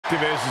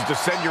objective is to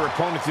send your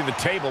opponent to the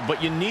table,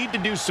 but you need to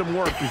do some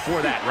work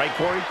before that, right,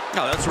 Corey?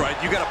 No, that's right.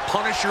 You got to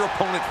punish your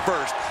opponent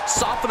first,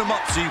 soften them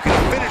up so you can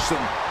finish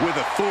them with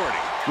authority.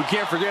 We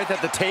can't forget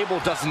that the table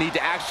doesn't need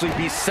to actually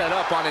be set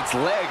up on its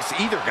legs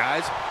either,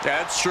 guys.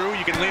 That's true.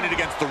 You can lean it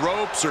against the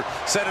ropes or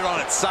set it on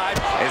its side.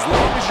 As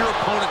long as your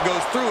opponent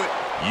goes through it,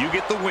 you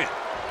get the win.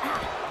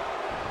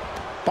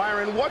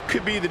 Byron, what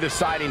could be the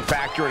deciding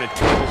factor in a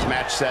tables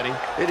match setting?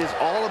 It is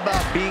all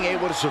about being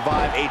able to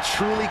survive a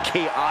truly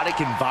chaotic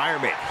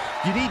environment.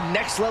 You need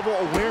next-level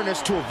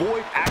awareness to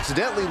avoid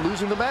accidentally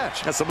losing the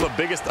match. Now, some of the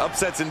biggest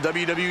upsets in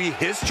WWE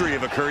history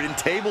have occurred in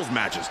tables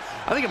matches.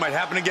 I think it might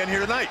happen again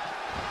here tonight.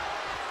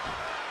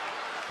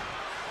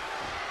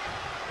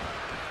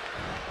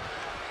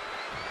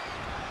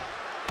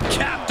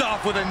 Capped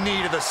off with a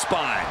knee to the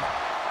spine.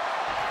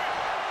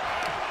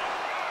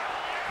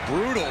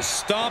 Brutal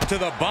stomp to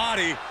the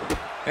body,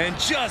 and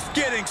just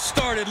getting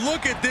started.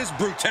 Look at this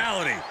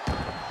brutality.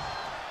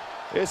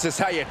 This is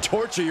how you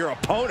torture your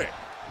opponent.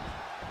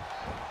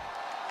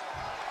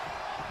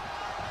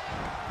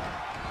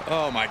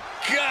 Oh my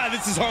God,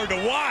 this is hard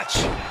to watch.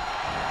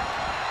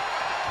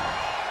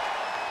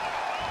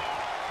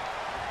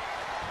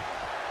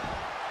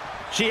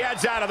 She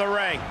heads out of the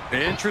ring.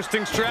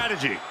 Interesting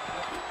strategy.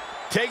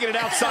 Taking it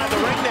outside the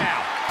ring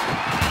now.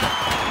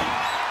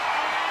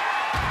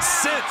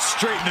 Sent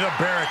straight into the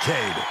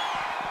barricade.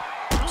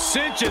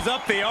 Cinches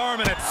up the arm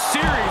in a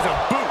series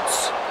of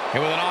boots.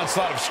 And with an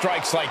onslaught of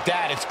strikes like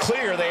that, it's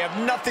clear they have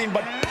nothing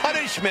but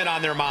punishment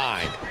on their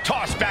mind.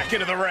 Tossed back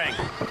into the ring.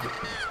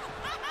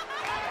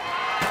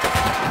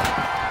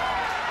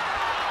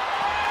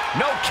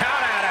 No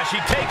count out as she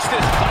takes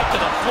this fight to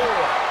the floor.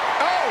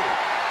 Oh!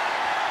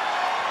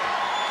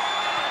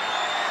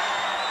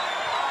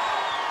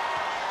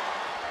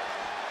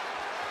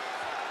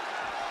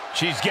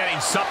 She's getting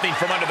something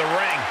from under the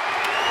ring.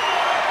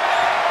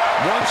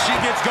 Once she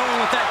gets going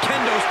with that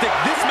kendo stick,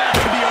 this match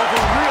could be over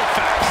real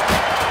fast.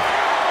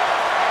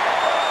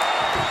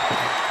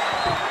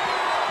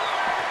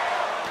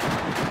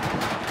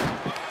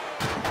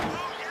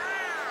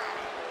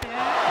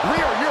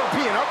 Rear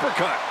European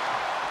uppercut.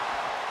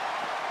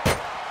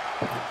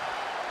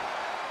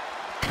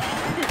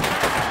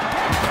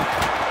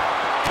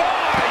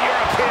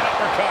 European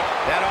uppercut.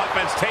 That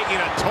offense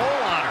taking a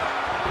toll on her.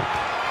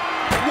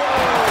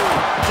 Whoa!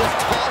 Just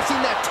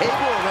tossing that table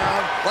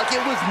around like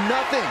it was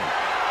nothing.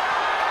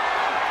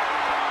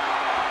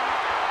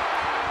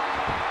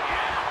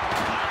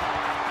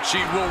 She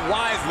will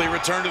wisely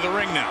return to the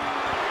ring now.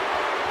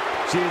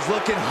 She's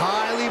looking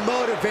highly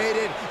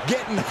motivated,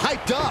 getting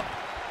hyped up.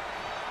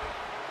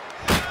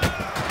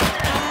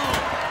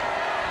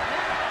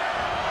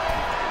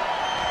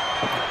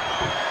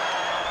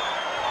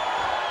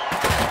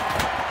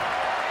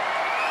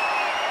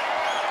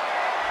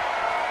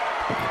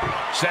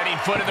 Setting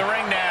foot in the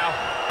ring now.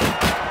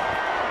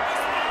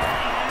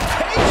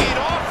 Taking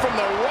off from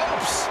the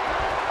ropes.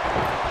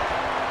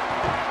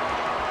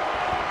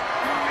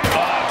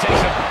 Oh,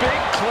 takes a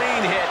big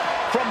clean hit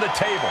from the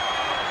table.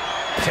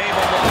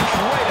 Table launch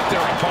right at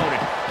their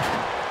opponent.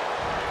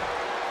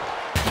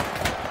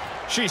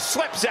 She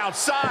slips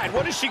outside.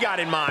 What has she got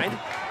in mind?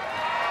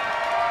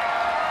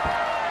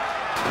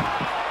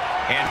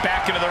 And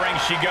back into the ring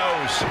she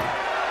goes.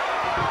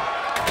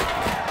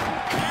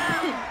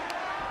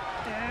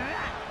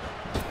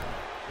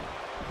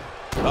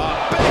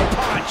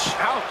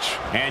 Ouch.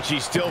 And she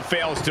still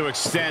fails to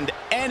extend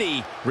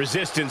any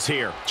resistance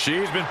here.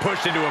 She's been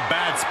pushed into a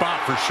bad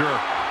spot for sure.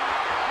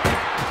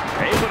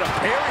 Able to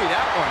parry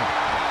that one.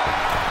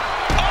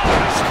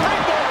 Oh,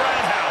 springboard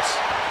roundhouse.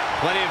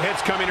 Plenty of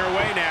hits coming her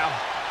way now.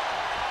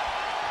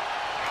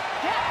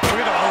 Look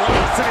at the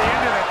velocity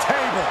into the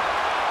table.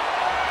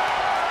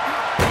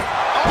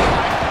 Oh,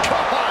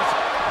 my gosh.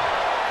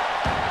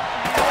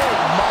 Oh,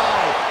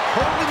 my.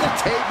 Holding the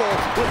table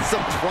with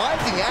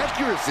surprising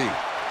accuracy.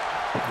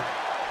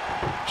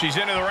 She's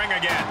into the ring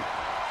again.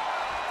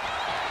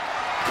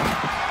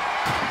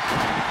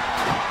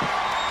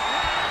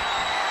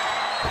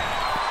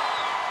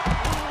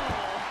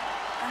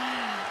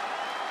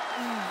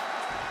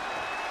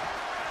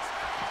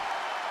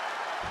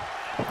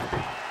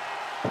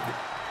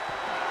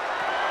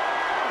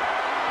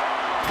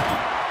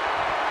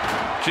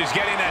 She's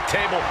getting that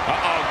table.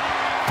 Uh-oh.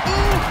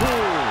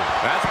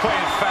 That's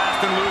playing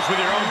fast and loose with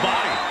your own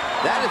body.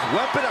 That is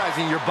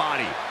weaponizing your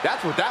body.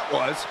 That's what that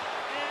was.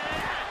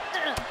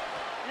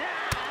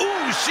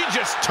 Ooh, she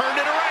just turned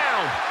it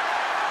around.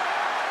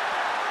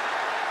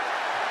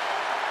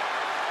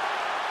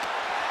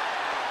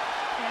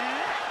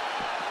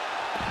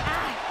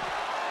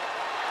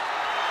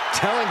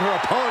 Telling her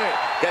opponent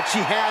that she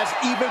has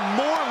even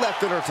more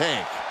left in her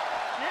tank.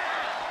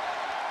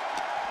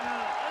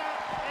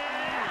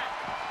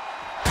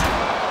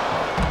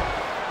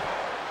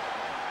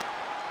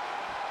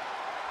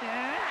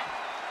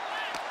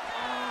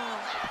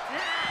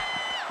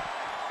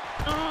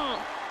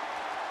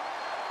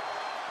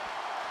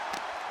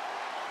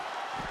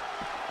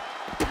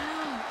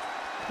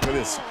 Look at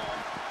this.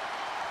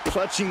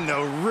 Clutching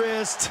the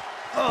wrist.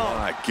 Oh,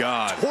 my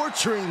God.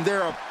 Torturing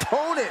their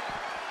opponent.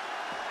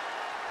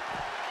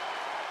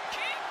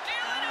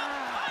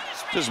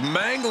 Just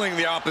mangling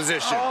the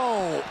opposition.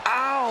 Oh,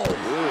 ow.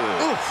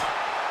 Oof.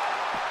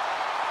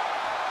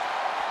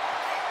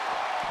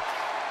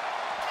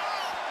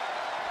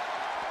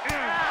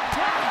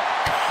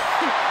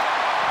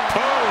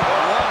 Oh,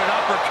 what an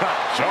uppercut.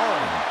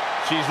 Jarring.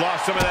 She's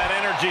lost some of that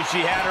energy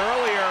she had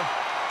earlier.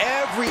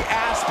 Every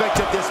aspect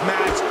of this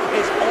match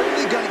is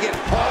only going to get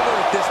harder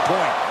at this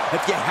point.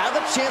 If you have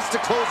a chance to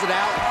close it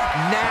out,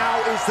 now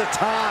is the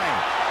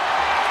time.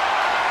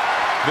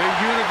 The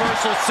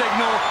universal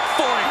signal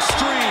for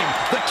extreme.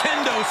 The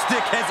kendo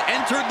stick has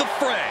entered the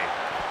fray.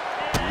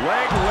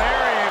 Leg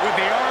lariat with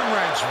the arm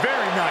wrench.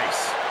 Very nice.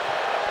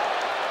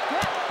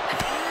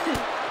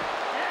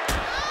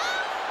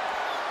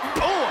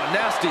 Oh, a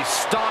nasty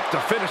stop to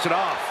finish it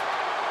off.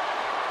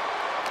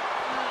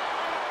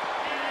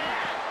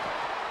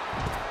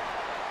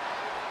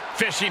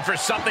 Fishing for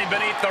something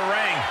beneath the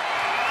ring.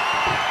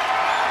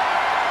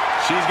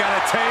 She's got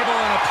a table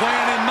and a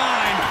plan in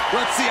mind.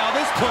 Let's see how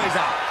this plays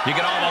out. You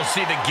can almost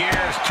see the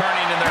gears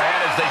turning in their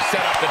head as they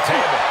set up the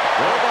table.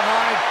 Roll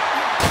behind.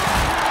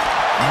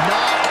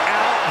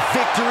 Knockout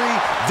victory.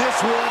 This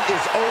one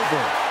is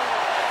over.